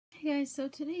guys, so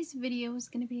today's video is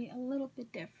going to be a little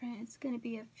bit different. It's going to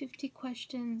be a 50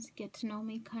 questions, get to know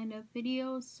me kind of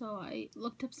video. So I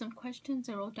looked up some questions.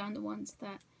 I wrote down the ones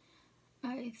that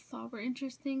I thought were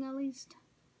interesting at least.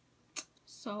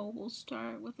 So we'll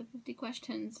start with the 50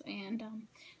 questions. And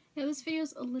yeah, this video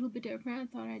is a little bit different. I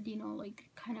thought I'd, like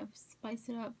kind of spice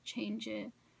it up, change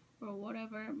it or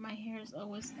whatever. My hair is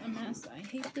always a mess. I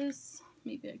hate this.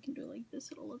 Maybe I can do it like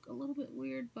this. It'll look a little bit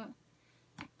weird, but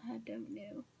I don't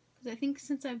know. Because I think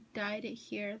since I've dyed it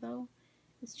here, though,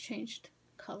 it's changed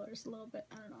colors a little bit.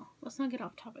 I don't know. Let's not get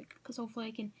off topic, because hopefully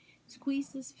I can squeeze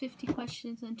this 50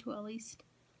 questions into at least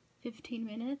 15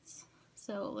 minutes.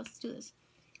 So let's do this.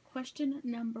 Question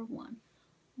number 1.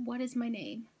 What is my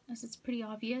name? As it's pretty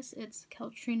obvious, it's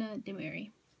Kaltrina Demiri.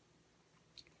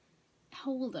 How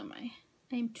old am I?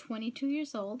 I am 22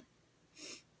 years old.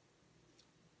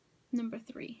 Number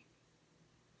 3.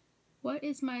 What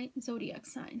is my zodiac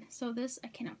sign? So this I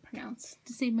cannot pronounce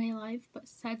to save my life, but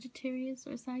Sagittarius,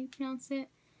 or is that how you pronounce it?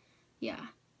 Yeah,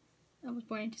 I was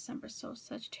born in December, so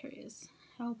Sagittarius.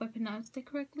 I hope I pronounced it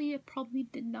correctly. It probably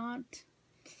did not.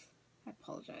 I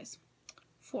apologize.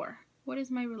 4. What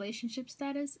is my relationship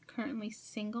status? Currently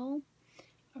single.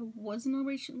 I was in a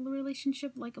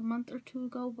relationship like a month or 2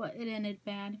 ago, but it ended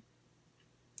bad.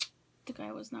 The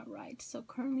guy was not right, so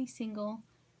currently single,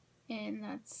 and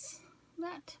that's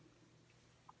that.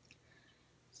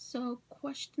 So,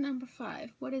 question number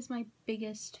 5. What is my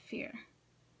biggest fear?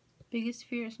 Biggest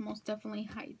fear is most definitely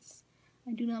heights.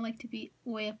 I do not like to be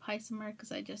way up high somewhere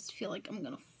because I just feel like I'm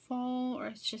gonna fall, or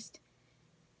it's just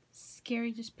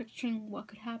scary just picturing what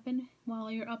could happen while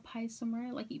you're up high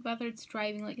somewhere. Like, whether it's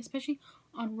driving, like especially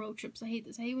on road trips. I hate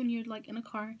this. I hate when you're like in a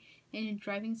car and you're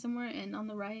driving somewhere and on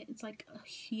the right it's like,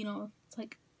 it's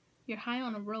like you're high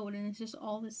on a road and it's just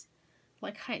all this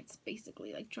like heights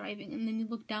basically, like driving, and then you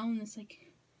look down and it's like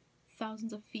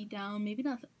thousands of feet down, maybe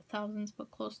not thousands,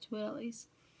 but close to it at least.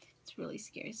 It's really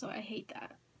scary, so I hate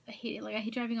that. I hate it. Like, I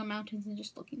hate driving on mountains and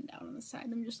just looking down on the side.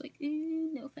 I'm just like,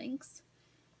 no thanks.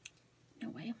 No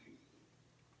way.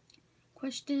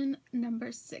 Question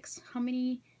number 6. How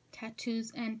many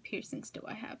tattoos and piercings do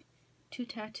I have? 2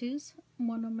 tattoos,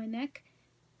 1 on my neck,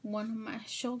 1 on my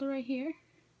shoulder right here,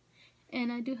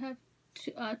 and I do have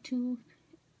 2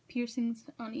 piercings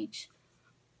on each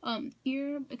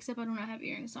ear, except I do not have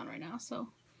earrings on right now, so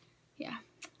yeah,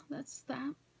 that's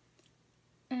that.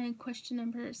 And question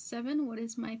number 7, what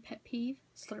is my pet peeve?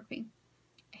 Slurping.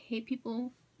 I hate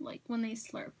people like when they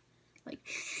slurp, like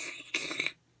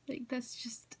that's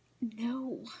just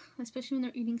no, especially when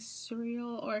they're eating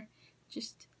cereal or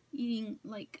just eating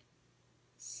like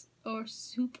or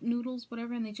soup noodles,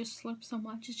 whatever, and they just slurp so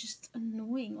much. It's just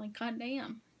annoying, like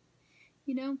goddamn,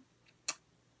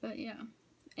 but yeah.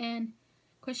 And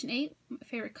question 8, my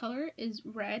favorite color is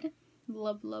red.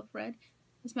 Love red.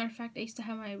 As a matter of fact, I used to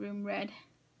have my room red,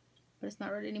 but it's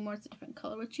not red anymore. It's a different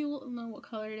color, which you will know what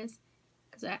color it is,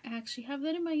 because I actually have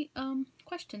that in my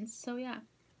questions, so yeah.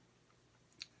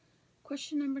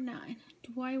 Question number 9,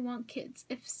 do I want kids?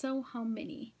 If so, how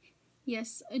many?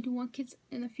 Yes, I do want kids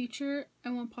in the future. I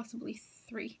want possibly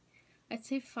 3. I'd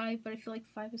say 5, but I feel like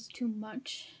 5 is too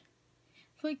much.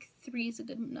 I feel like 3 is a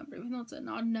good number, even though it's an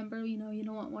odd number. You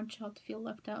don't want one child to feel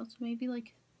left out, so maybe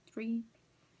like 3.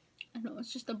 I don't know,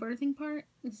 it's just the birthing part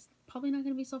is probably not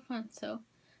going to be so fun, so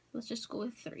let's just go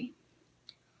with 3.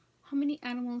 How many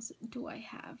animals do I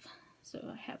have? So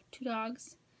I have 2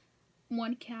 dogs,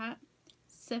 1 cat,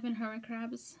 7 hermit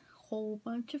crabs, whole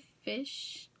bunch of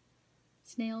fish,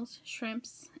 snails,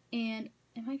 shrimps, and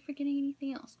am I forgetting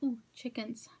anything else? Ooh,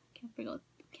 chickens.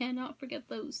 Cannot forget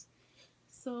those.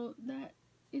 So that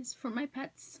is for my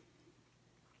pets.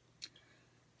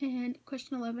 And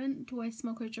question 11, do I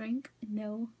smoke or drink?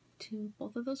 No to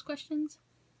both of those questions.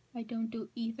 I don't do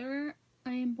either.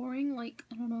 I am boring. Like,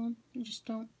 I don't know, I just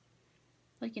don't,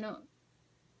 like,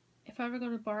 if I ever go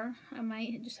to a bar, I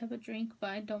might just have a drink, but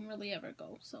I don't really ever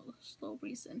go, so there's no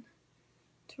reason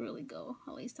to really go,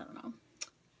 at least I don't know.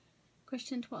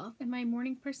 Question 12, am I a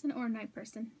morning person or a night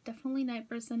person? Definitely night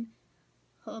person.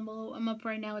 Hello, I'm up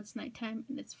right now, it's nighttime,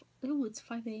 and it's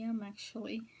 5 a.m.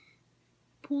 actually.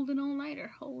 Pulled an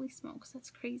all-nighter, holy smokes,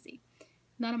 that's crazy.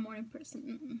 Not a morning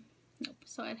person, nope,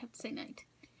 so I'd have to say night.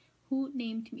 Who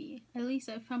named me? At least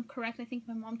if I'm correct, I think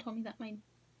my mom told me that my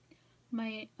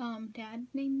dad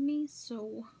named me,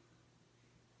 so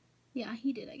yeah,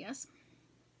 he did, I guess.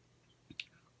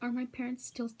 Are my parents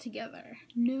still together?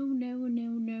 No.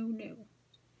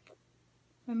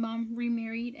 My mom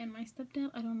remarried, and my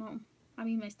stepdad, I don't know. I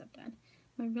mean, my stepdad.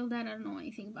 My real dad, I don't know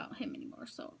anything about him anymore,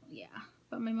 so yeah.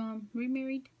 But my mom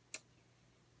remarried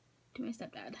to my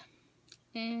stepdad.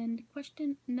 And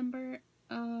question number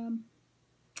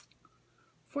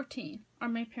 14. Are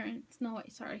my parents... No,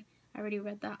 wait, sorry. I already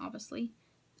read that, obviously.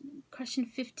 Question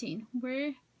 15.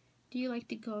 Where do you like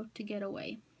to go to get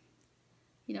away?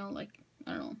 You know, like,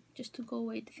 I don't know, just to go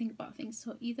away to think about things.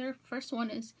 So either, first one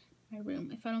is my room.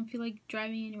 If I don't feel like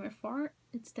driving anywhere far,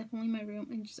 it's definitely my room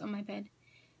and just on my bed.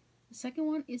 The second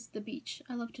one is the beach.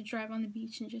 I love to drive on the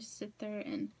beach and just sit there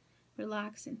and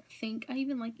relax and think. I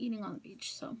even like eating on the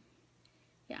beach, so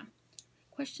yeah.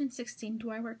 Question 16. Do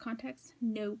I wear contacts?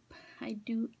 Nope, I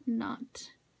do not.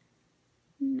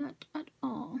 Not at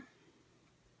all.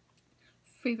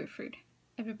 Favorite food.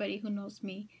 Everybody who knows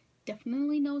me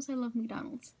definitely knows I love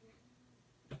McDonald's.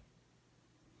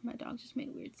 My dog just made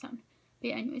a weird sound. But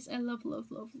yeah, anyways, I love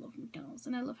McDonald's,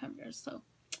 and I love hamburgers, so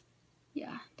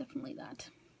yeah, definitely that.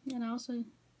 And I also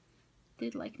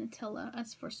did like Nutella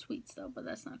as for sweets though, but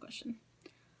that's not a question.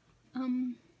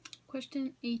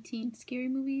 Question 18. Scary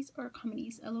movies or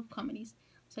comedies? I love comedies,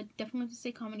 so I definitely have to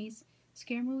say comedies.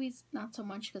 Scary movies, not so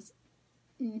much, because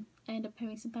I end up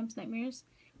having sometimes nightmares,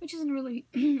 which isn't really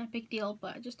a big deal,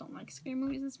 but I just don't like scary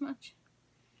movies as much.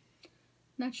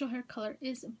 Natural hair color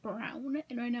is brown,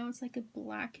 and right now it's like a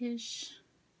blackish,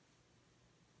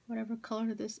 whatever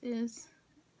color this is.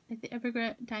 I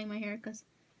regret dyeing my hair because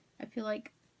I feel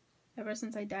like ever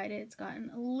since I dyed it, it's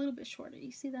gotten a little bit shorter.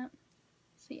 You see that?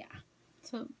 So yeah,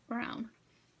 so brown.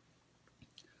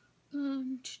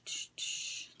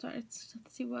 Sorry, let's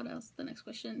see what else. The next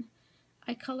question.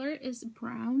 Eye color is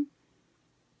brown.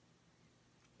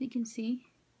 You can see.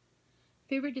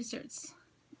 Favorite desserts.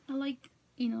 I like,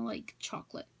 you know, like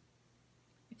chocolate,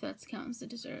 if that counts as a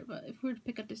dessert. But if we were to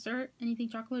pick a dessert, anything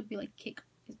chocolate would be like cake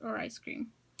or ice cream.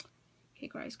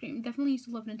 Cake or ice cream. Definitely used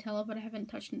to love Nutella, but I haven't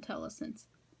touched Nutella since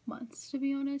months, to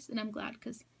be honest. And I'm glad,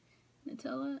 because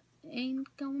Nutella ain't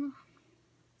gonna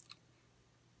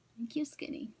make you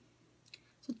skinny.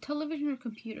 So television or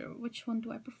computer? Which one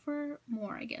do I prefer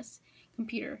more? I guess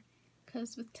computer.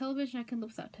 Because with television, I can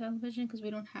live without television because we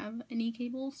don't have any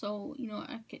cable. So, you know,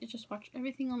 I could just watch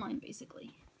everything online,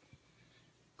 basically.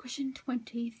 Question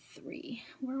 23.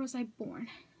 Where was I born?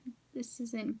 This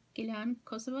is in Gilan,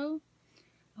 Kosovo.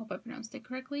 I hope I pronounced it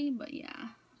correctly, but yeah.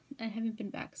 I haven't been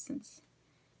back since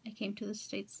I came to the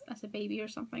States as a baby or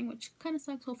something, which kind of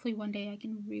sucks. Hopefully one day I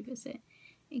can revisit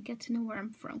and get to know where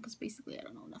I'm from, because basically I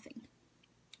don't know nothing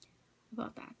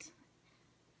about that.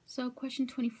 So question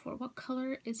 24. What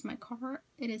color is my car?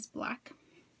 It is black.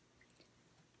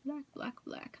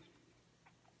 Black.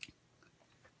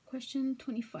 Question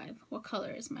 25. What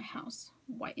color is my house?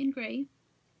 White and gray.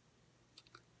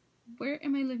 Where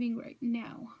am I living right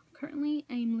now? Currently,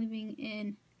 I am living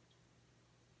in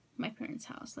my parents'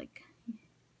 house. Like,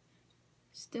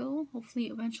 still, hopefully,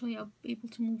 eventually, I'll be able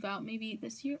to move out. Maybe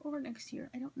this year or next year.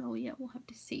 I don't know yet. We'll have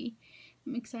to see.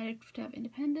 I'm excited to have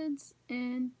independence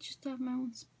and just to have my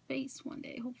own space one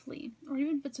day, hopefully. Or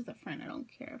even if it's with a friend, I don't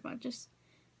care about just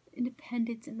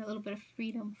independence and a little bit of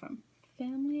freedom from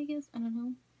family, I guess. I don't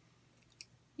know.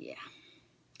 Yeah.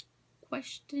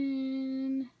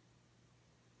 Question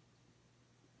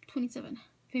 27.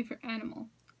 Favorite animal?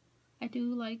 I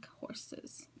do like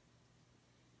horses,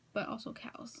 but also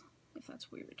cows, if that's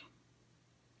weird.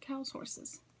 Cows,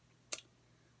 horses.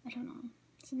 I don't know.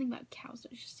 Something about cows,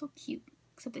 they're just so cute,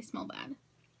 except they smell bad.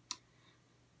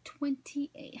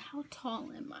 28. How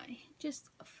tall am I? Just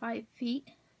 5 feet.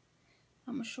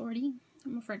 I'm a shorty.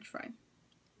 I'm a french fry.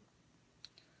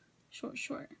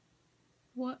 Short.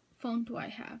 What phone do I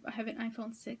have? I have an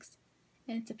iPhone 6,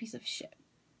 and it's a piece of shit.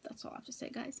 That's all I have to say,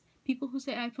 guys. People who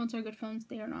say iPhones are good phones,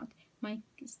 they are not. Mine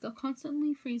is still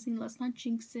constantly freezing. Let's not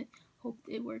jinx it. Hope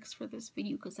it works for this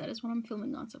video, because that is what I'm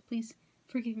filming on, so please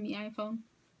forgive me, iPhone.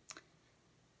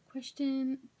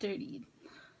 Question 30.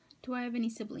 Do I have any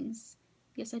siblings?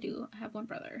 Yes, I do. I have one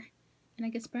brother. And I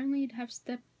guess apparently you'd have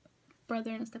step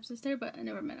brother and a stepsister, but I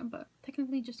never met him. But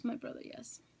technically just my brother,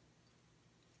 yes.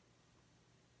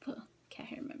 Ugh, cat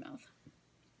hair in my mouth.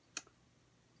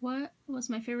 What was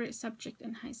my favorite subject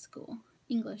in high school?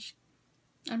 English.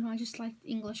 I don't know, I just liked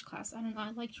English class. I don't know,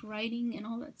 I liked writing and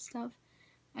all that stuff.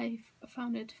 I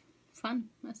found it fun,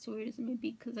 as weird as it may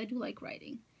be, because I do like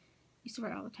writing. I used to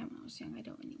write all the time when I was young. I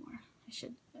don't anymore. I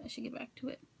should get back to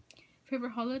it.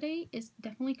 Favorite holiday is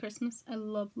definitely Christmas. I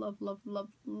love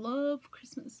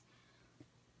Christmas.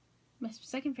 My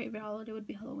second favorite holiday would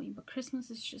be Halloween, but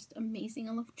Christmas is just amazing.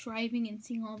 I love driving and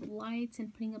seeing all the lights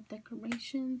and putting up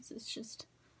decorations. It's just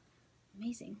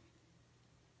amazing.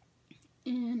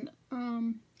 And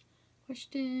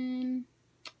question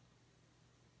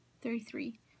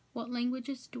 33. What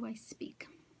languages do I speak?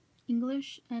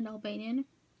 English and Albanian.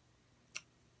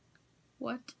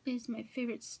 What is my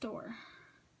favorite store?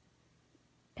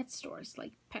 pet stores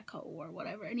like Petco or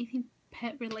whatever, anything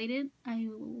pet related, I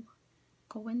will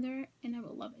go in there and I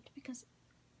will love it because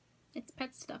it's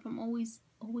pet stuff. I'm always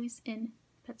in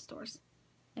pet stores.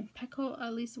 And Petco,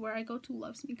 at least where I go to,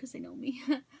 loves me because they know me.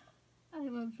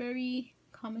 I'm a very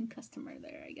common customer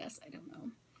there, I guess. I don't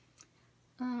know.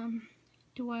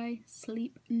 Do I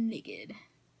sleep naked?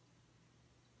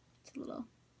 It's a little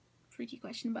freaky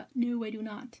question, but no, I do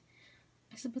not.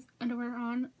 I sleep with underwear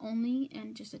on only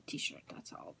and just a t-shirt,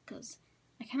 that's all. Because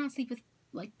I cannot sleep with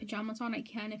like pajamas on. I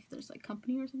can if there's like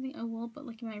company or something, I will, but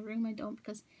like in my room I don't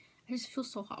because I just feel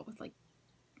so hot with like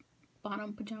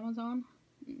bottom pajamas on.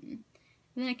 And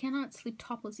then I cannot sleep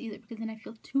topless either because then I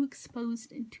feel too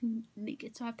exposed and too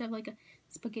naked. So I have to have like a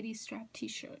spaghetti strap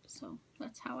t-shirt. So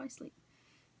that's how I sleep.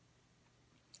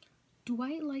 Do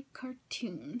I like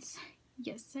cartoons?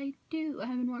 Yes, I do. I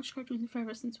haven't watched cartoons in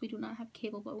forever since we do not have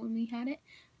cable, but when we had it,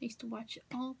 I used to watch it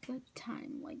all the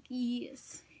time. Like,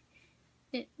 yes.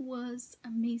 It was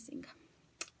amazing.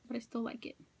 But I still like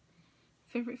it.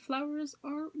 Favorite flowers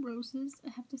are roses, I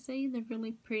have to say. They're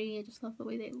really pretty. I just love the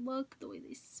way they look, the way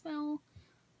they smell.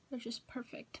 They're just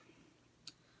perfect.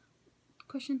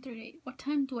 Question 38. What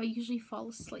time do I usually fall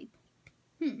asleep?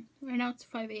 Right now it's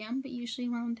 5 a.m., but usually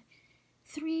around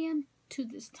 3 a.m. to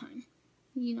this time.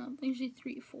 You know, usually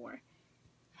 3 or 4.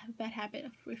 I have a bad habit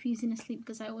of refusing to sleep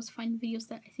because I always find videos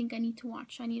that I think I need to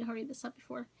watch. I need to hurry this up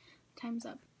before time's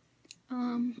up.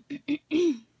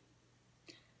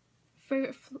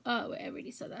 Favorite, wait, I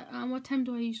already said that. What time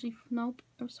do I usually, nope,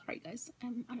 I'm sorry guys,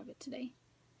 I'm out of it today.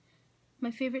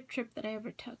 My favorite trip that I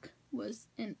ever took was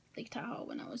in Lake Tahoe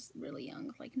when I was really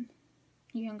young, like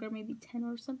younger, maybe 10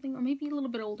 or something, or maybe a little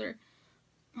bit older,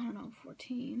 I don't know,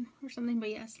 14 or something, but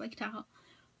yes, Lake Tahoe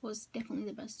was definitely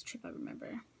the best trip I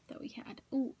remember that we had.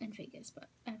 Oh, and Vegas, but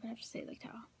I would have to say Lake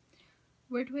Tahoe.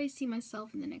 Where do I see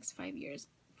myself in the next 5 years?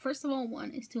 First of all,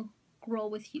 one is to grow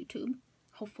with YouTube.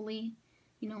 Hopefully,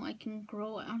 you know, I can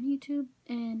grow on YouTube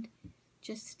and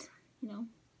just, you know,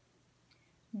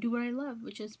 do what I love,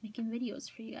 which is making videos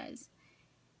for you guys.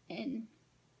 And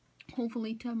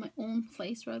hopefully to have my own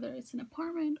place, whether it's an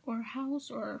apartment or a house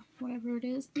or whatever it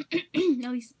is.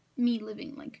 At least me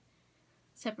living like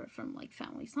separate from like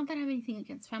family. It's not that I have anything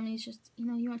against family, it's just, you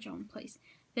know, you want your own place.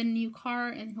 Then a new car,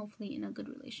 and hopefully in a good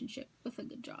relationship with a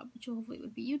good job, which hopefully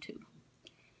would be YouTube.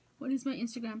 What is my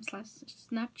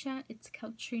Instagram/Snapchat? It's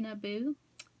Kaltrina Boo.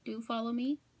 Do follow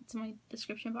me. It's in my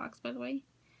description box, by the way.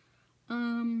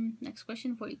 Next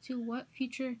question, 42. What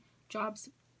future jobs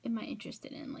am I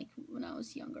interested in? Like when I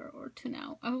was younger or to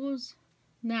now?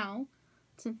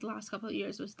 Since the last couple of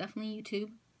years, was definitely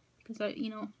YouTube. Because I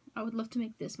would love to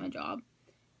make this my job.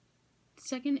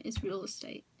 Second is real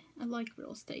estate. I like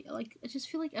real estate. I just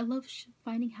feel like I love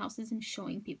finding houses and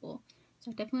showing people.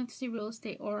 So I definitely have to say real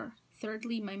estate. Or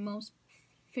thirdly, my most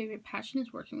favorite passion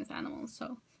is working with animals.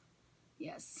 So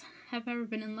yes. Have I ever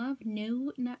been in love?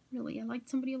 No, not really. I liked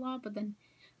somebody a lot, but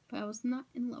I was not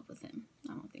in love with him.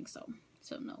 I don't think so.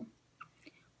 So no.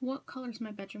 What color is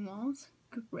my bedroom walls?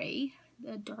 Gray.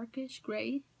 The darkish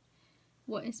gray.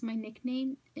 What is my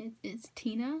nickname? It is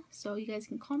Tina. So you guys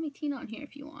can call me Tina on here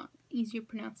if you want. Easier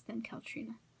pronounced than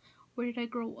Kaltrina. Where did I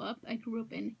grow up? I grew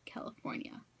up in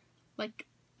California. Like,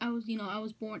 I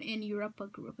was born in Europe,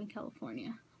 but grew up in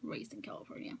California. Raised in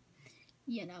California.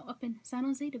 You know, up in San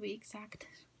Jose to be exact.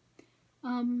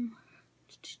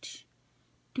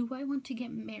 Do I want to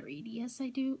get married? Yes, I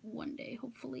do. One day,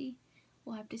 hopefully.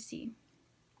 We'll have to see.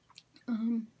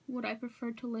 Would I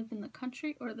prefer to live in the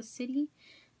country or the city?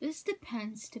 This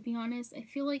depends, to be honest. I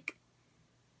feel like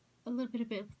a little bit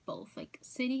of both. Like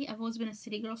city, I've always been a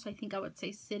city girl, so I think I would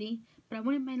say city. But I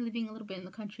wouldn't mind living a little bit in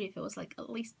the country if it was like at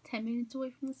least 10 minutes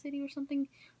away from the city or something.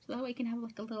 So that way I can have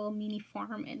like a little mini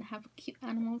farm and have cute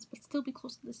animals, but still be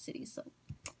close to the city. So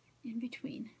in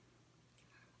between.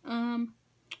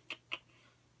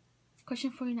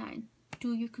 Question 49.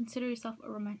 Do you consider yourself a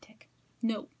romantic?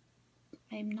 No.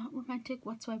 I am not romantic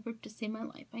whatsoever to save my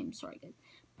life. I am sorry, guys,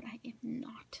 but I am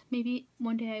not. Maybe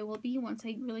one day I will be once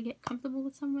I really get comfortable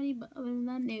with somebody, but other than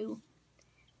that, no.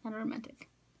 Not a romantic.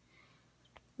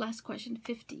 Last question,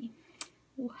 50.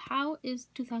 How is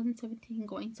 2017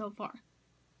 going so far?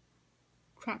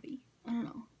 Crappy. I don't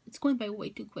know. It's going by way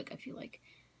too quick, I feel like.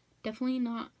 Definitely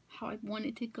not how I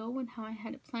wanted to go and how I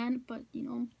had it planned, but, you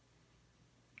know,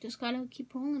 just gotta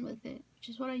keep rolling with it, which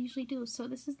is what I usually do. So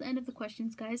this is the end of the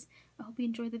questions, guys. I hope you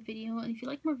enjoyed the video, and if you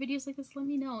like more videos like this, let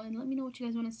me know, and let me know what you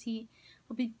guys want to see.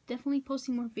 I'll be definitely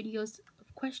posting more videos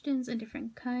of questions and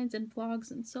different kinds and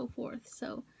vlogs and so forth.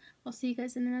 So I'll see you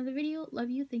guys in another video. Love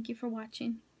you. Thank you for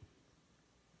watching.